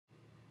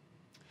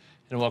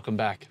and welcome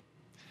back.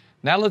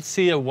 Now let's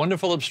see a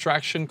wonderful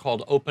abstraction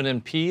called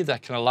OpenMP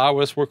that can allow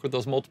us to work with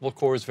those multiple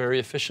cores very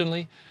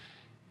efficiently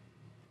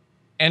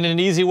and in an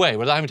easy way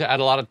without having to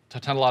add a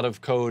lot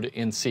of code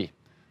in C.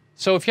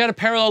 So if you had a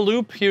parallel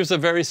loop, here's a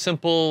very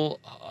simple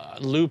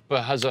loop,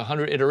 has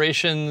 100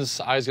 iterations.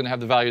 I is going to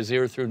have the value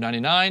 0 through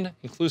 99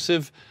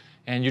 inclusive,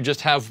 and you just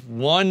have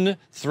one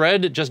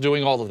thread just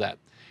doing all of that.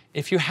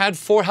 If you had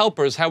 4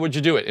 helpers, how would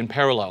you do it in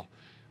parallel?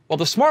 Well,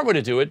 the smart way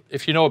to do it,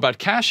 if you know about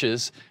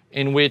caches,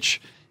 in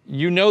which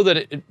you know that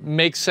it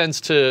makes sense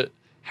to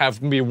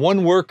have maybe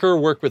one worker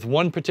work with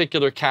one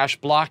particular cache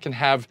block and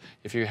have,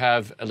 if you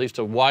have at least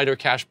a wider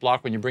cache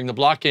block, when you bring the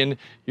block in,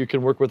 you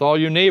can work with all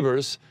your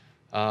neighbors.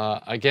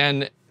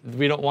 Again,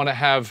 we don't want to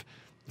have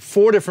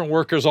 4 different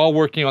workers all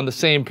working on the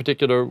same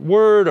particular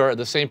word or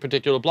the same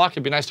particular block.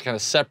 It'd be nice to kind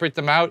of separate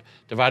them out,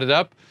 divide it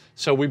up.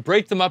 So we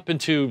break them up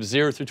into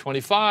 0 through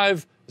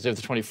 25, 0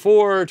 through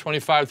 24,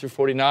 25 through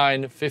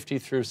 49, 50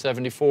 through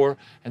 74,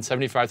 and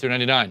 75 through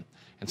 99.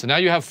 And so now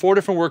you have 4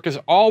 different workers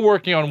all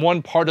working on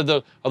one part of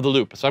the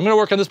loop. So I'm going to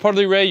work on this part of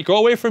the array. You go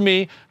away from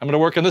me. I'm going to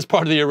work on this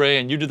part of the array,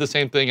 and you do the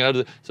same thing.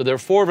 So there are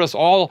 4 of us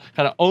all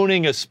kind of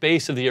owning a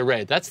space of the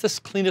array. That's the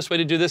cleanest way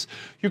to do this.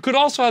 You could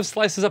also have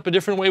slices up a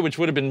different way, which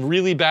would have been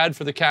really bad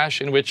for the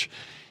cache, in which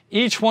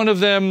each one of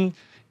them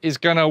is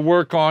going to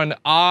work on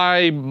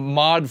I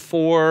mod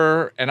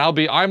 4, and I'll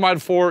be I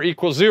mod 4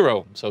 equals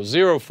 0. So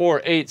 0,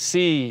 4, 8,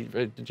 C,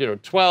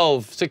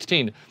 12,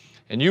 16.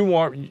 And you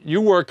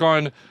work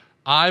on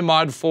I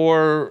mod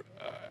 4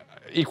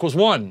 equals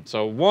 1.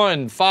 So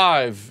 1,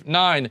 5,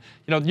 9.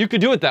 You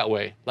could do it that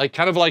way,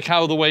 kind of like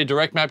how the way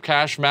direct map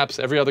cache maps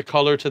every other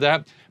color to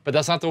that. But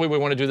that's not the way we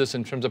want to do this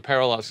in terms of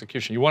parallel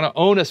execution. You want to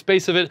own a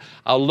space of it.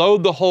 I'll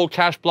load the whole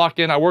cache block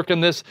in. I work on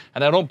this,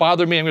 and that don't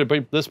bother me. I'm going to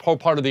bring this whole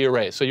part of the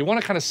array. So you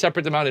want to kind of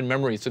separate them out in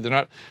memory so they're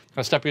not kind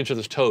of stepping each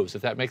other's toes,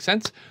 if that makes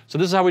sense. So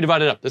this is how we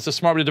divide it up. This is a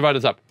smart way to divide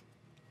it up.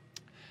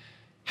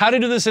 How to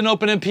do this in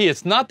OpenMP?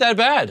 It's not that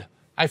bad.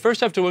 I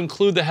first have to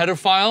include the header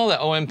file, the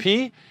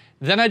OMP.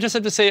 Then I just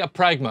have to say a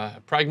pragma.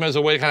 A pragma is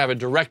a way to kind of have a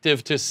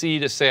directive to C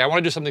to say, I want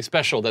to do something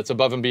special that's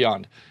above and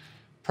beyond.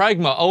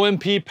 Pragma,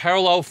 OMP,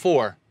 parallel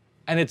 4.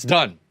 And it's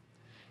done.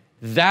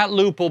 That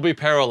loop will be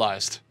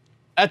parallelized.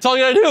 That's all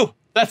you gotta do.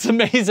 That's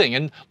amazing.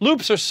 And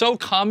loops are so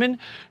common.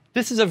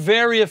 This is a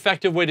very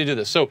effective way to do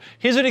this. So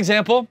here's an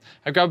example.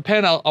 I grab a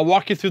pen. I'll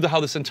walk you through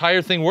how this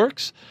entire thing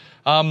works.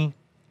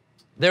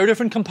 There are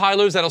different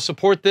compilers that'll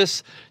support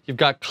this. You've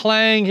got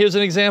Clang. Here's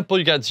an example.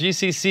 You've got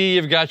GCC.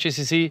 You've got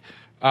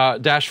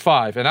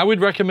GCC-5. And I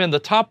would recommend the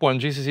top one,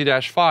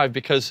 GCC-5,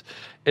 because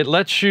it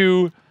lets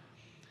you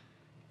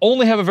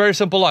only have a very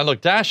simple line.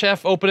 Look,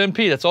 -f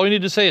OpenMP. That's all you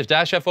need to say is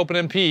 -f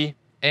OpenMP,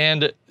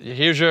 and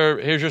here's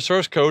your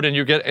source code, and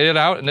you get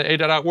A.out, and the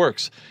A.out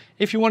works.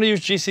 If you want to use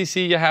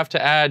GCC, you have to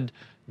add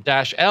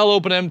 -l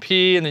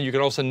OpenMP, and then you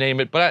can also name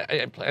it.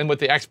 And with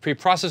the X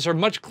preprocessor,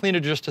 much cleaner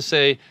just to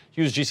say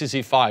use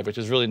GCC5, which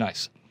is really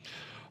nice.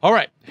 All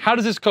right, how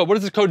does this code? What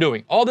is this code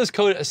doing? All this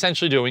code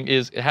essentially doing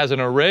is it has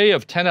an array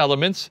of 10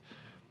 elements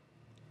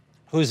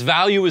whose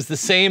value is the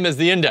same as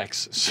the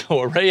index.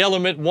 So array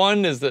element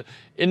 1 is the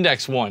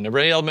index 1.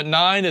 Array element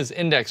 9 is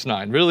index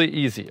 9. Really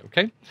easy,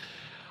 okay?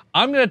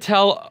 I'm going to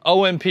tell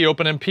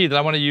OpenMP that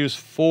I want to use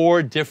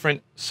 4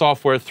 different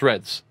software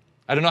threads.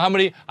 I don't know how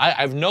many, I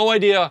have no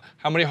idea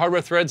how many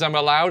hardware threads I'm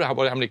allowed, how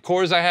many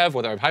cores I have,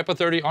 whether I have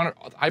hyper-threading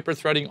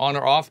on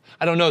or off.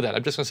 I don't know that.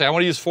 I'm just going to say I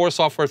want to use 4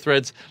 software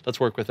threads. Let's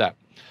work with that.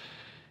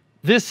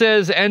 This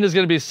says n is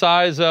going to be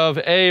size of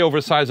a over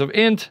size of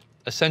int.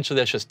 Essentially,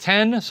 that's just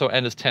 10, so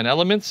n is 10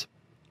 elements.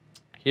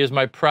 Here's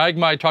my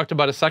pragma I talked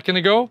about a second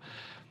ago.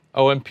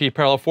 OMP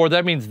parallel 4,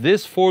 that means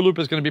this for loop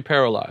is going to be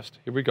parallelized.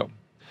 Here we go.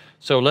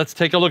 So let's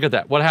take a look at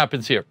that. What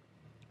happens here?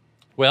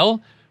 Well,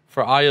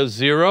 for I is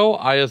 0,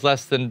 I is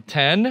less than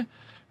 10,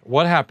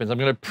 what happens? I'm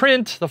going to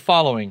print the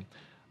following.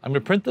 I'm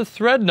going to print the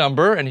thread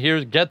number, and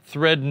here's get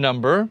thread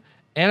number,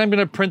 and I'm going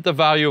to print the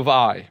value of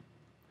I.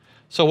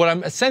 So what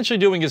I'm essentially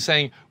doing is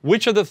saying,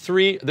 which of the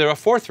 3, there are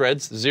 4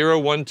 threads, 0,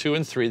 1, 2,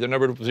 and 3. They're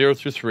numbered 0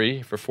 through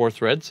 3 for 4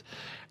 threads.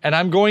 And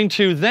I'm going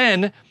to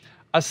then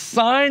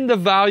assign the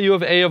value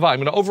of A of I.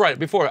 I'm going to overwrite it.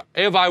 Before,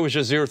 A of I was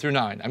just 0 through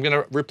 9. I'm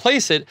going to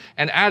replace it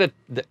and add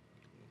it.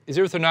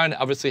 0 through 9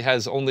 obviously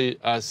has only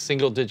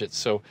single digits,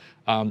 so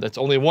that's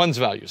only 1's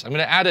values. I'm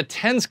going to add a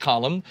tens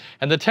column,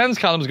 and the tens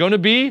column is going to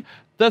be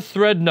the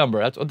thread number.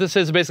 That's what this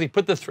is, basically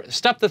put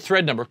step the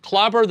thread number,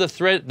 clobber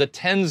the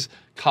tens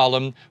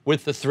column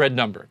with the thread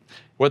number.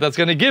 What that's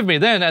going to give me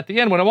then at the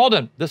end, when I'm all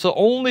done,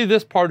 only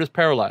this part is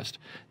parallelized.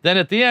 Then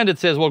at the end it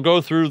says, well, go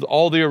through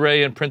all the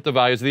array and print the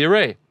values of the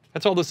array.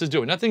 That's all this is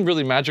doing. Nothing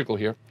really magical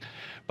here.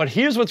 But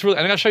here's what's really,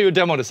 and I'm going to show you a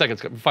demo in a second.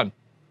 It's going to be fun.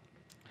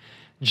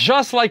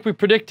 Just like we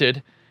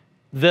predicted,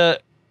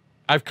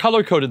 I've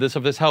color coded this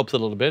if this helps a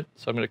little bit.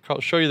 So I'm going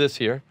to show you this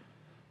here.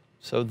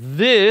 So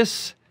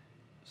this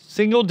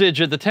single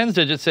digit, the tens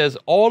digit, says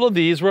all of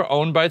these were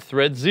owned by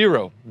thread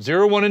 0.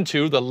 0, 1, and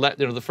 2,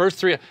 the first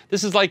 3.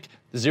 This is like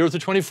 0 to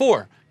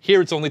 24. Here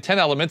it's only 10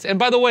 elements. And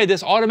by the way,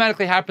 this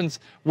automatically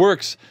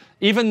works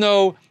even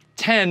though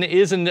 10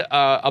 isn't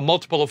a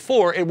multiple of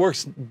 4, it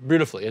works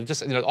beautifully. It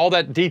just, all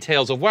that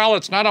details of, well,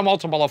 it's not a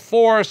multiple of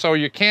 4, so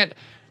you can't,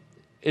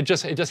 it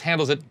just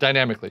handles it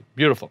dynamically.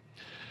 Beautiful.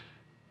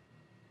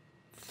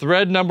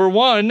 Thread number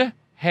 1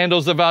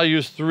 handles the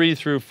values 3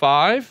 through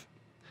 5.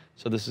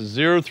 So this is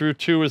 0 through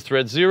 2 is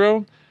thread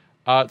 0.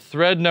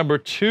 Thread number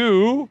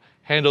 2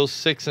 handles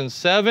 6 and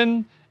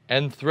 7.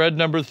 And thread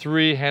number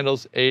 3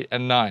 handles 8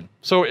 and 9.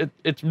 So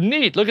it's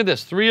neat. Look at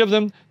this. 3 of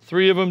them,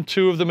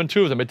 2 of them, and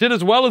 2 of them. It did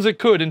as well as it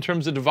could in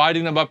terms of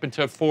dividing them up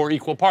into 4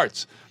 equal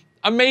parts.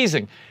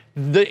 Amazing.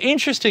 The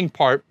interesting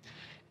part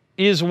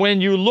is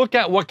when you look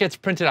at what gets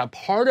printed out.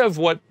 Part of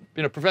what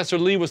Professor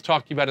Lee was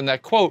talking about in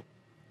that quote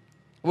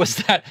was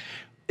that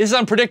it's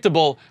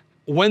unpredictable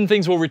when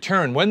things will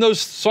return, when those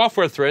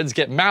software threads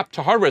get mapped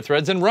to hardware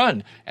threads and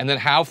run, and then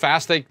how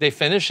fast they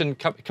finish and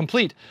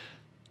complete.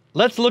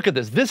 Let's look at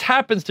this. This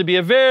happens to be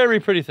a very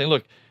pretty thing.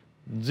 Look,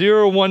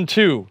 0, 1,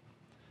 2.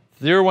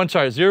 0,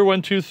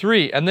 1, 2,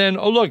 3. And then,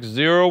 oh look,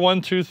 0,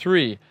 1, 2,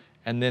 3.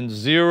 And then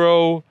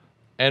 0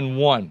 and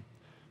 1.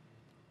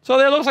 So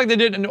that looks like they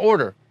did it in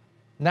order.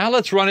 Now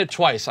let's run it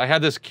twice. I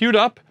have this queued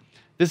up.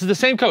 This is the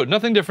same code,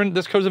 nothing different.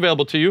 This code is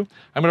available to you.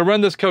 I'm going to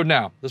run this code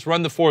now. Let's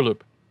run the for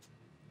loop.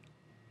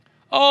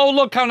 Oh,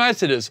 look how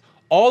nice it is.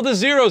 All the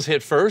zeros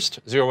hit first,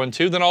 0, 1,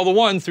 2, then all the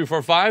 1s, 3,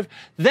 4, 5.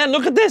 Then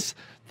look at this.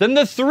 Then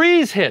the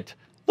 3s hit.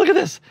 Look at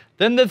this.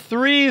 Then the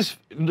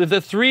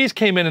 3s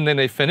came in and then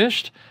they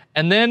finished.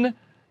 And then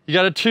you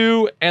got a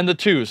 2 and the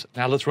 2s.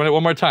 Now let's run it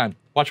one more time.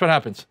 Watch what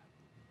happens.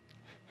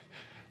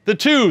 The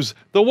 2s,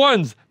 the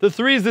 1s, the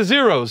 3s, the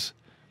 0s.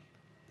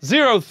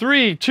 0,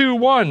 3, 2,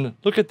 1.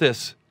 Look at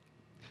this.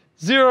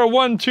 0,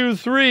 1, 2,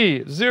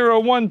 3. 0,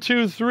 1,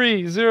 2,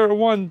 3. 0,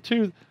 1,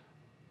 2.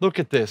 Look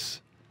at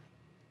this.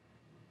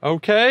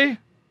 Okay.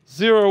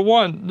 0,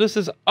 1. This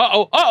is,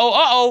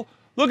 uh-oh.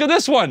 Look at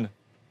this one.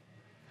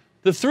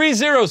 The 3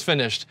 zeros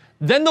finished,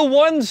 then the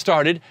 1s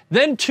started,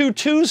 then 2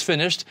 2s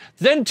finished,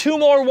 then 2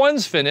 more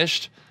 1s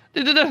finished,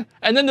 and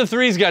then the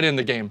 3s got in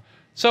the game.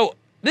 So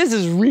this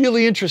is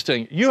really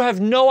interesting. You have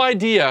no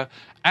idea,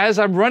 as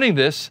I'm running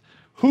this,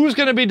 who's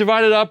going to be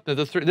divided up.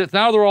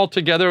 Now they're all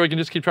together. We can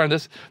just keep trying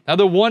this. Now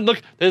the 1,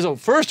 look, there's a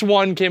first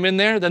 1 came in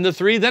there, then the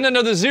 3, then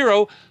another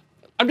 0.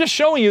 I'm just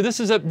showing you this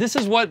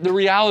is what the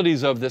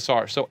realities of this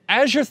are. So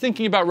as you're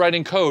thinking about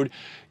writing code,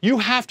 you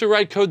have to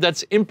write code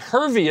that's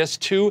impervious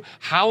to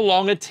how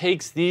long it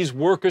takes these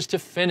workers to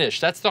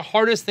finish. That's the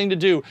hardest thing to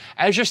do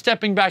as you're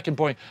stepping back and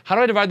going, how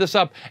do I divide this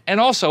up? And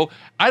also,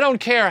 I don't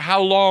care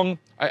how long,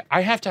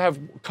 I have to have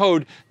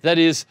code that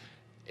is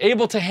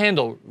able to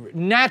handle,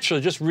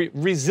 naturally, just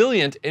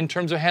resilient in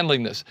terms of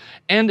handling this.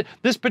 And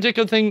this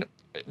particular thing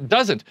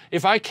doesn't.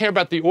 If I care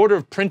about the order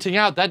of printing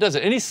out, that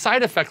doesn't. Any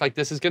side effect like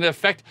this is going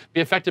to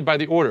be affected by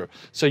the order.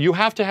 So you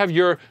have to have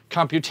your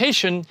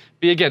computation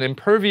be, again,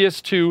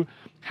 impervious to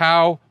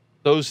how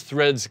those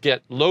threads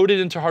get loaded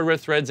into hardware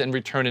threads and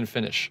return and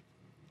finish.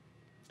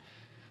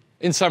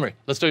 In summary,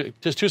 let's do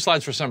just 2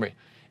 slides for summary.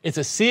 It's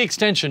a C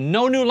extension,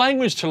 no new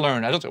language to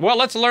learn. Well,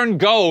 let's learn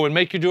Go and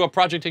make you do a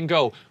project in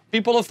Go.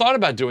 People have thought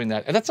about doing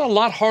that, and that's a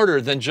lot harder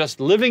than just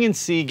living in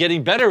C,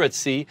 getting better at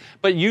C,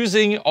 but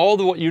using all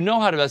what you know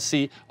how to about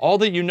C, all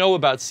that you know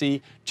about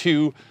C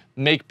to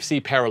make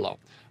C parallel.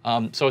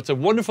 So it's a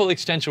wonderful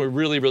extension we're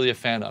really, really a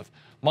fan of.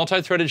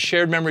 Multi-threaded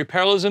shared memory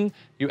parallelism.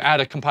 You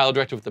add a compiler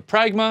directive with the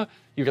pragma.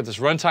 You get this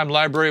runtime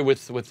library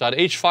with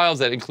 .h files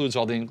that includes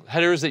all the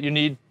headers that you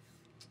need.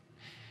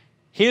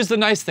 Here's the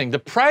nice thing. The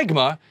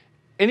pragma,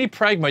 any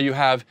pragma you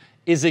have,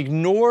 is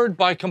ignored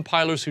by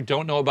compilers who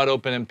don't know about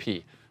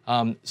OpenMP.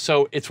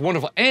 So it's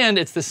wonderful. And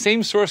it's the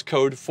same source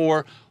code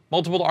for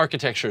multiple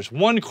architectures.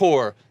 1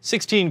 core,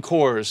 16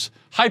 cores,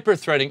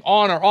 hyper-threading,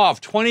 on or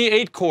off,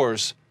 28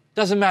 cores.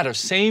 Doesn't matter.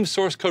 Same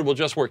source code will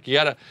just work.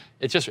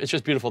 It's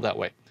just beautiful that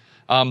way.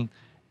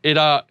 It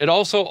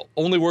also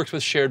only works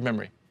with shared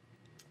memory.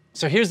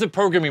 So here's the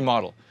programming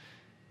model.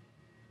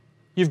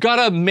 You've got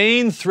a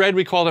main thread,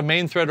 we call it a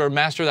main thread or a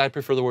master, I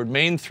prefer the word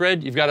main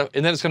thread.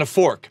 And then it's going to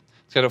fork.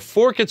 It's going to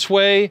fork its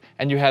way,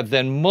 and you have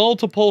then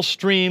multiple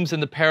streams in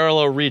the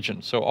parallel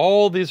region. So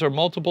all these are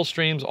multiple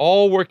streams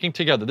all working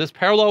together. This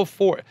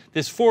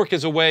fork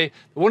is a way,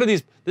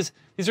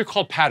 these are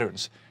called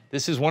patterns.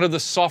 This is one of the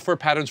software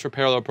patterns for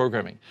parallel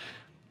programming.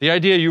 The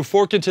idea, you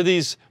fork into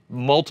these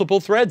multiple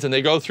threads and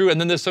they go through, and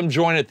then there's some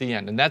join at the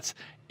end. And that's,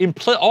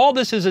 all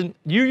this is,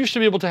 you used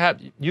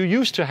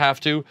to have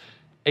to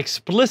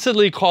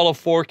explicitly call a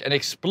fork and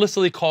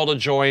explicitly call a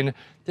join.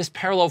 This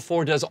parallel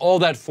for does all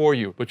that for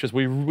you, which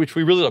we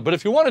really love. But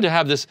if you wanted to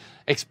have this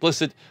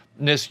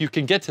explicitness, you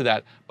can get to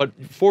that. But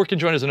fork and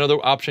join is another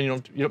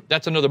option.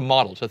 That's another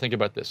model to think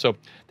about this. So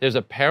there's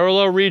a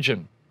parallel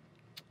region,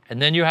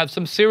 and then you have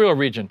some serial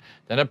region,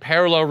 then a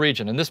parallel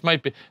region, and this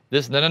might be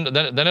this, then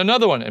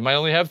another one. It might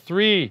only have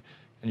 3,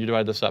 and you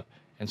divide this up.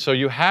 And so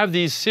you have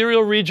these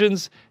serial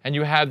regions, and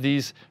you have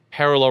these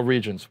parallel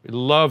regions. We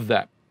love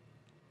that.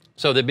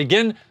 So they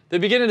begin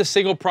in a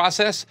single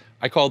process.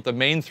 I call it the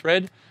main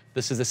thread.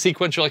 This is the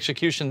sequential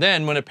execution.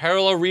 Then when a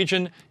parallel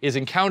region is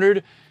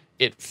encountered,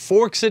 it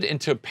forks it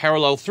into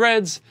parallel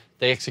threads.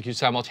 They execute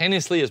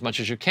simultaneously as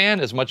much as you can,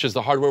 as much as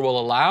the hardware will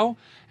allow.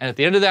 And at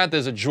the end of that,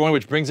 there's a join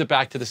which brings it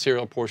back to the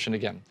serial portion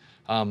again.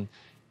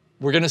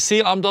 We're going to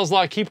see Amdahl's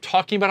law. I keep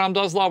talking about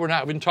Amdahl's law. We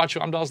didn't taught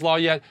you Amdahl's law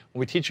yet. When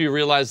we teach you, you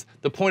realize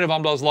the point of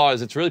Amdahl's law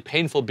is it's really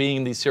painful being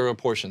in these serial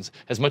portions.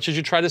 As much as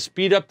you try to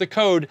speed up the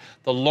code,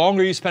 the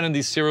longer you spend in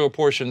these serial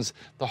portions,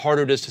 the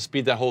harder it is to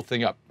speed that whole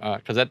thing up,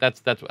 because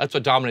that's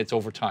what dominates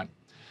over time.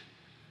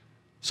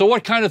 So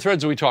what kind of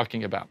threads are we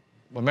talking about?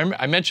 Remember,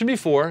 I mentioned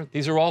before,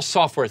 these are all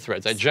software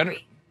threads.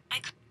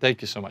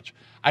 Thank you so much.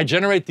 I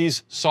generate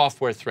these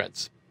software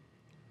threads.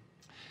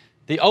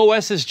 The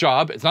OS's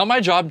job, it's not my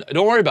job,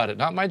 don't worry about it,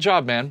 not my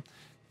job, man,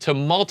 to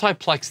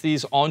multiplex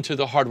these onto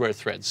the hardware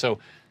threads. So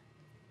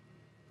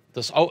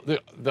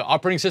the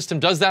operating system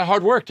does that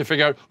hard work to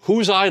figure out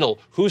who's idle,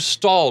 who's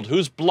stalled,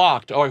 who's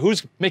blocked, or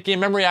who's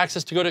making memory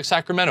access to go to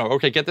Sacramento.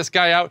 Okay, get this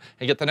guy out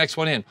and get the next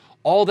one in.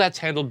 All that's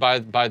handled by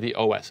the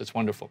OS. It's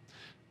wonderful.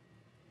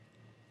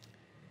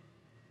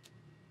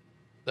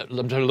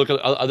 I'm trying to look at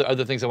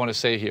other things I want to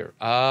say here.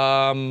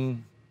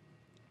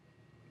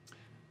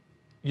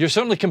 You're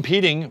certainly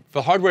competing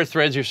for hardware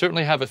threads. You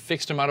certainly have a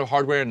fixed amount of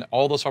hardware, and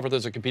all those software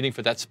threads are competing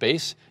for that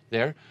space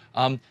there.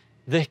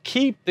 The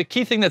key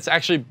thing that's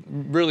actually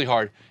really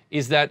hard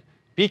is that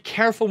be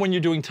careful when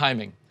you're doing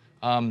timing.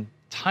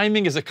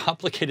 Timing is a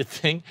complicated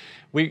thing.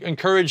 We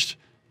encouraged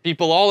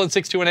people all in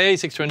 621A,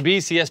 621B,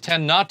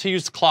 CS10 not to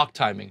use clock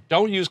timing.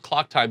 Don't use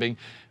clock timing.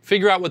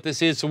 Figure out what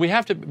this is. So we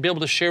have to be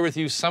able to share with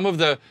you some of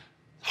the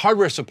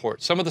hardware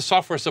support, some of the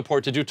software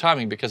support to do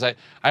timing, because I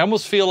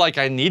almost feel like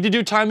I need to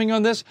do timing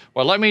on this.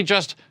 Well, let me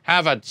just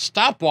have a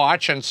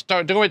stopwatch and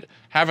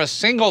have a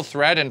single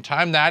thread and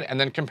time that, and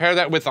then compare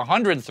that with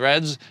 100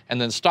 threads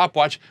and then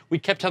stopwatch. We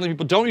kept telling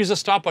people, don't use a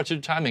stopwatch to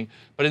do timing,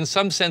 but in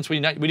some sense,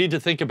 we need to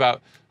think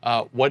about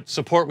what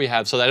support we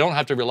have so that I don't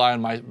have to rely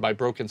on my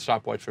broken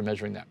stopwatch for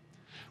measuring that.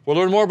 We'll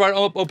learn more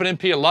about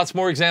OpenMP and lots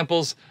more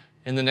examples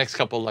in the next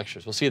couple of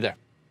lectures. We'll see you there.